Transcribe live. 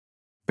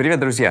Привет,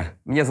 друзья!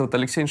 Меня зовут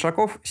Алексей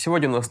Иншаков.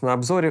 Сегодня у нас на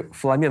обзоре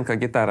фламенко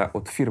гитара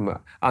от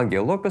фирмы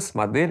ANGEL LOPEZ,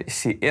 модель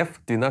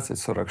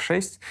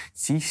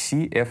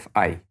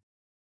CF1246TCFI.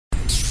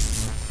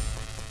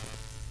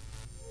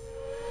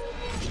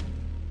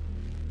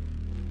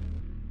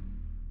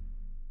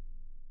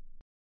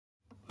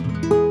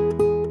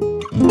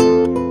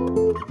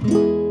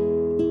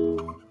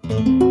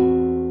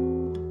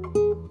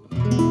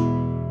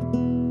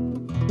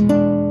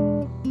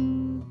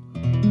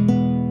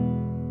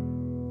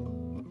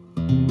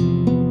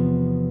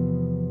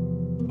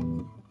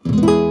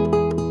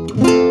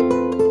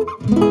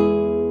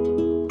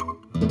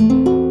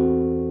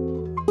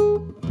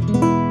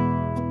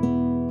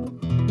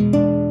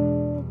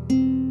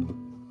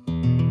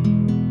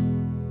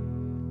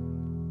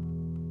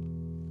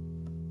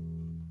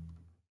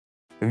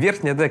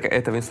 Верхняя дека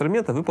этого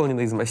инструмента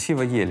выполнена из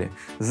массива ели.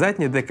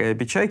 Задняя дека и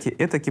обечайки —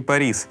 это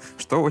кипарис,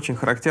 что очень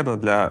характерно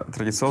для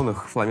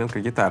традиционных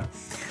фламенко-гитар.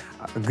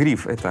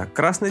 Гриф — это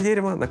красное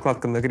дерево,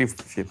 накладка на гриф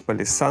 —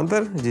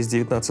 палисандр, здесь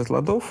 19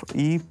 ладов,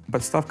 и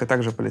подставка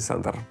также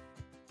палисандр.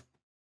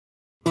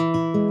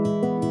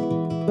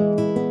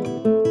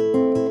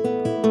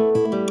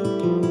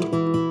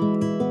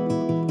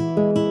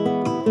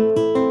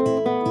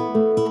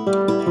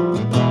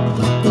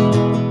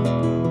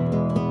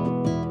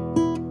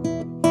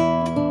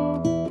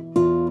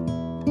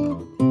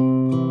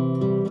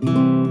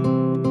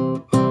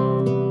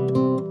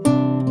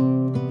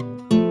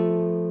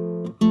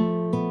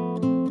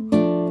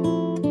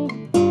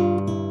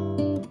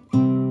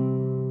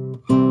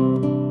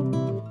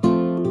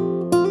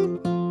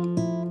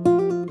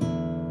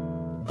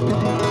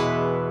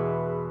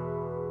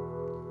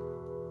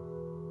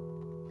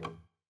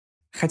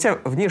 Хотя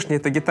внешне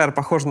эта гитара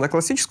похожа на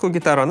классическую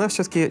гитару, она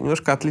все-таки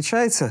немножко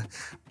отличается.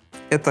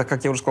 Это,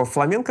 как я уже сказал,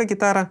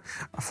 фламенко-гитара.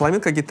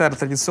 Фламенко-гитары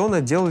традиционно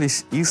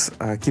делались из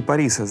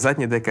кипариса,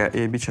 задняя дека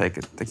и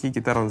обечайка. Такие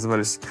гитары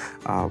назывались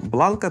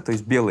бланко, то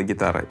есть белая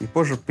гитара. И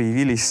позже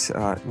появились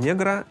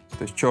негра,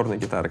 то есть черные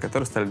гитары,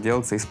 которые стали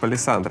делаться из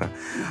палисандра.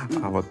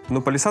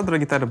 Но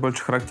палисандровые гитары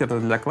больше характерны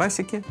для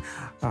классики,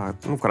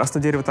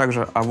 красное дерево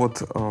также. А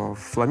вот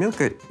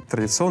фламенко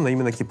традиционно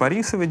именно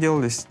кипарисовые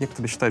делались.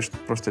 Некоторые считают, что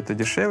просто это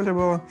дешевле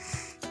было,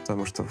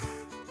 потому что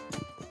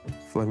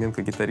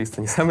фламенко-гитаристы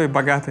не самые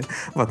богатые.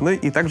 Ну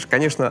и также,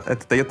 конечно,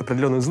 это дает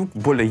определенный звук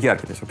более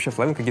яркий. То есть вообще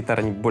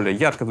фламенко-гитары, они более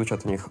ярко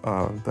звучат, у них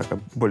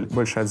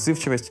большая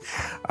отзывчивость.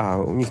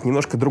 У них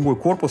немножко другой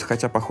корпус,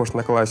 хотя похож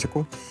на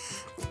классику.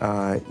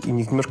 И у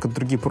них немножко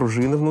другие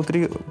пружины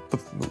внутри,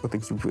 вот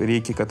такие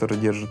рейки, которые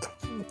держат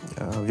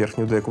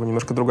верхнюю деку.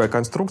 Немножко другая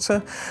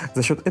конструкция.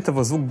 За счет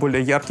этого звук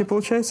более яркий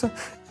получается.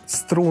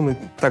 Струны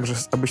также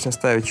обычно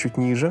ставят чуть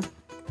ниже.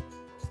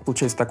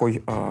 Получается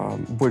такой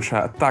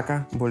большая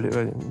атака,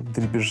 более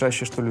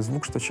дребезжащий, что ли,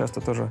 звук, что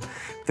часто тоже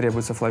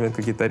требуется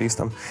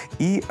фламенко-гитаристам.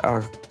 И,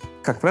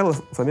 как правило,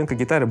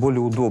 фламенко-гитары более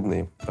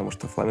удобные, потому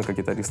что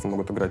фламенко-гитаристы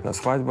могут играть на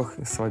свадьбах,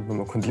 и свадьбы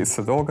могут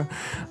длиться долго.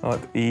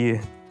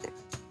 И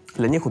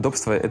для них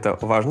удобство — это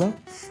важно.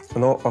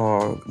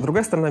 Но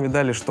другая сторона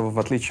медали, что в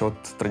отличие от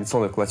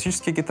традиционных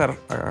классических гитар,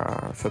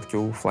 все-таки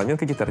у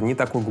фламенко-гитар не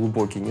такой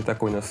глубокий, не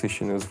такой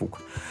насыщенный звук.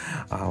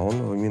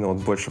 Он именно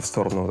больше в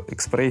сторону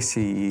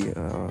экспрессии и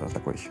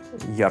такой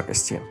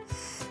яркости.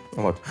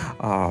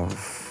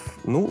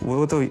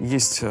 У этого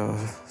есть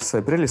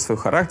своя прелесть, свой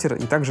характер.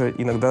 И также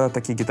иногда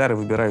такие гитары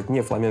выбирают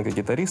не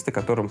фламенко-гитаристы,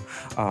 которым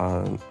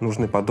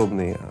нужны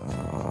подобные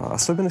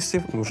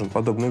особенности, нужен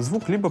подобный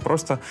звук, либо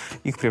просто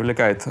их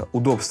привлекает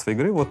удобство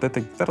игры. Вот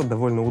эта гитара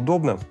довольно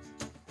удобна.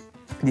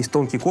 Здесь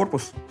тонкий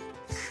корпус,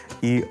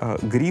 и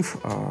гриф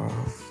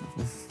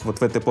вот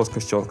в этой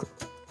плоскости он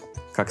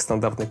как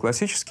стандартный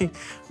классический,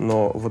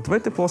 но вот в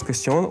этой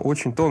плоскости он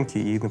очень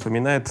тонкий и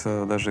напоминает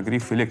даже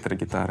гриф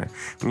электрогитары.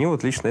 Мне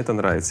вот лично это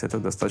нравится, это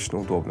достаточно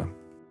удобно.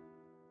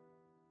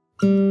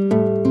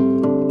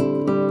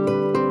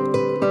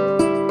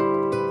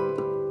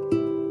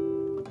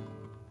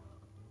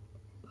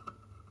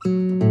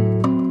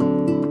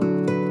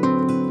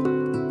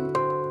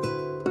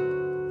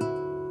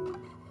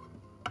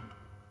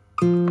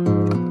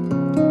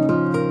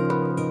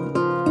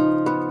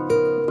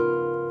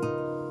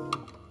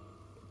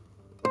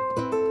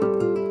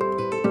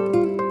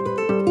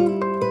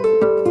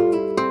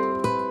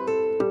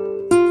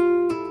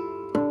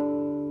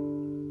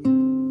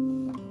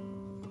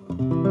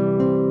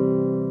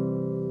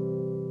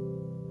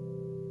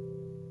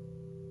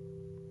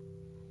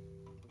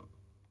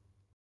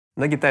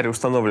 На гитаре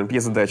установлен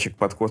пьезодатчик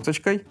под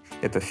косточкой,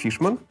 это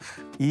Fishman,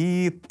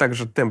 и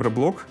также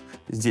темброблок.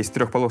 Здесь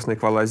трехполосный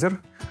эквалайзер,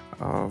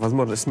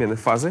 возможность смены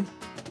фазы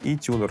и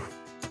тюнер.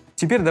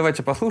 Теперь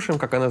давайте послушаем,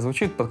 как она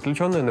звучит,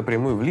 подключенная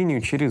напрямую в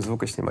линию через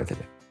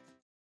звукосниматели.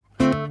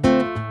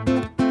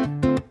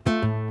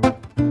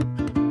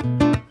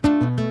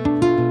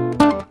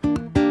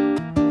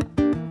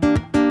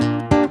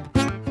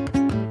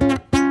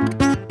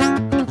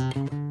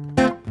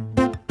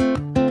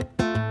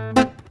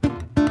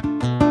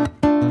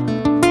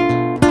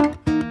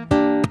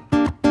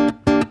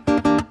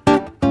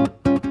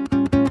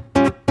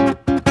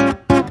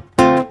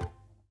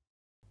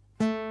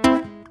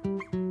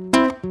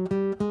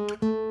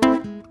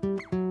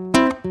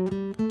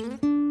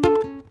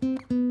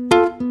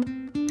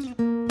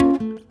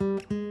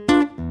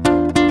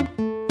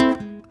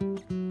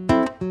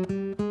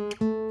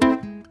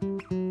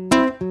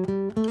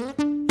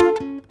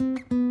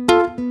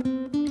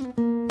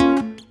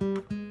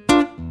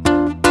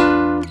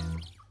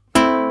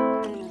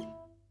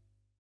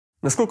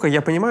 Насколько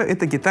я понимаю,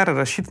 эта гитара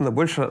рассчитана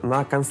больше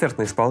на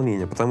концертное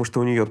исполнение, потому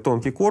что у нее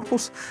тонкий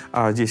корпус,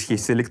 здесь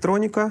есть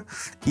электроника,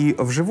 и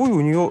вживую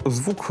у нее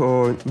звук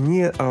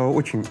не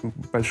очень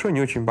большой, не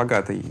очень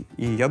богатый.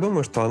 И я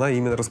думаю, что она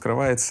именно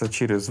раскрывается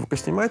через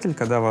звукосниматель,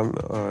 когда вам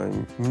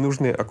не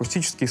нужны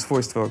акустические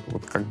свойства,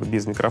 вот как бы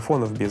без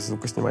микрофонов, без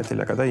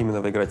звукоснимателя, а когда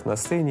именно вы играете на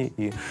сцене,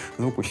 и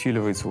звук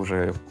усиливается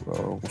уже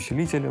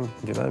усилителем,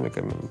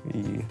 динамиками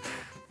и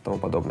тому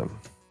подобным.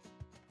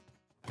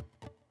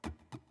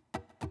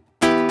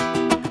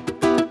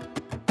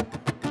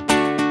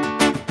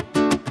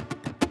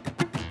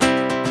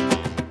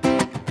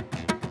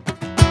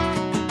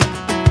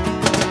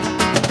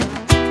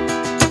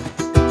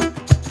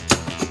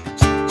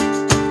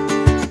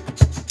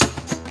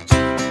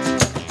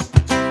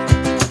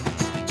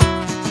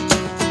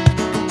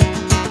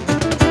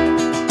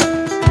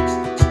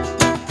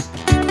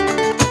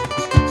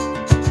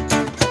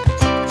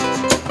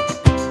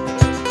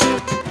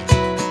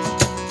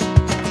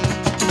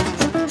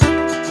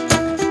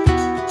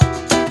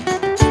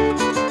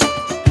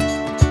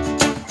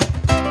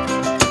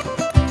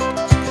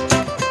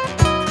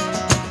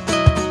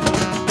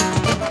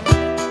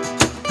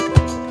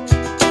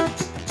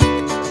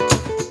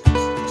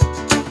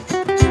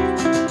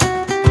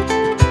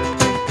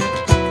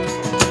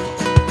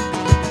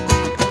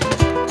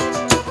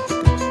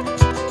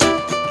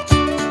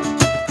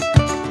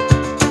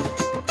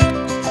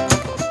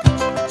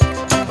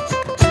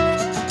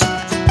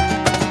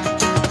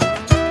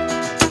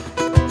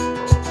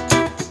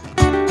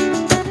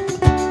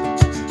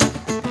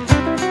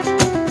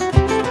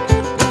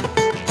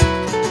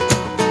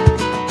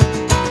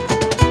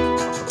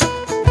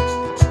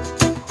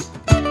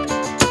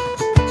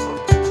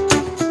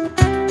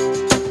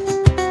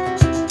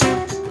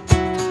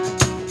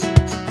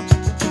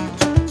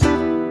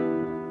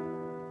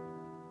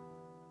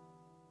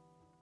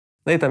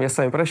 На этом я с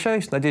вами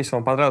прощаюсь. Надеюсь,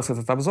 вам понравился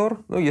этот обзор.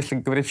 Ну, если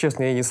говорить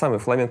честно, я не самый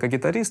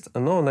фламенко-гитарист,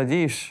 но,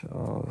 надеюсь,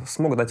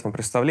 смог дать вам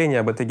представление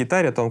об этой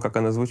гитаре, о том, как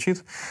она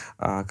звучит,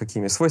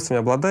 какими свойствами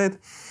обладает.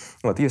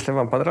 Вот, если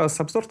вам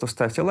понравился обзор, то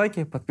ставьте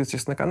лайки,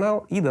 подписывайтесь на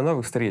канал и до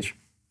новых встреч.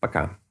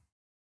 Пока.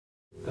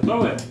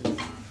 Готовы?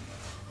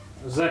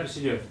 Запись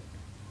идет.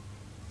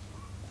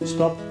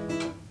 Стоп.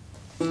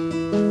 Не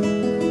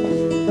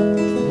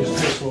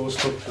знаю слово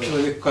стоп.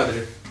 Человек в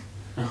кадре.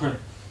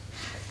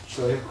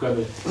 Человек в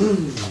кадре.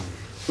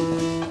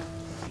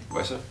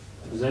 Вася.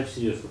 Запись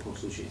идет в таком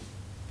случае.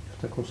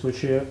 В таком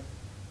случае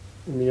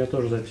у меня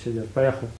тоже запись идет. Поехали.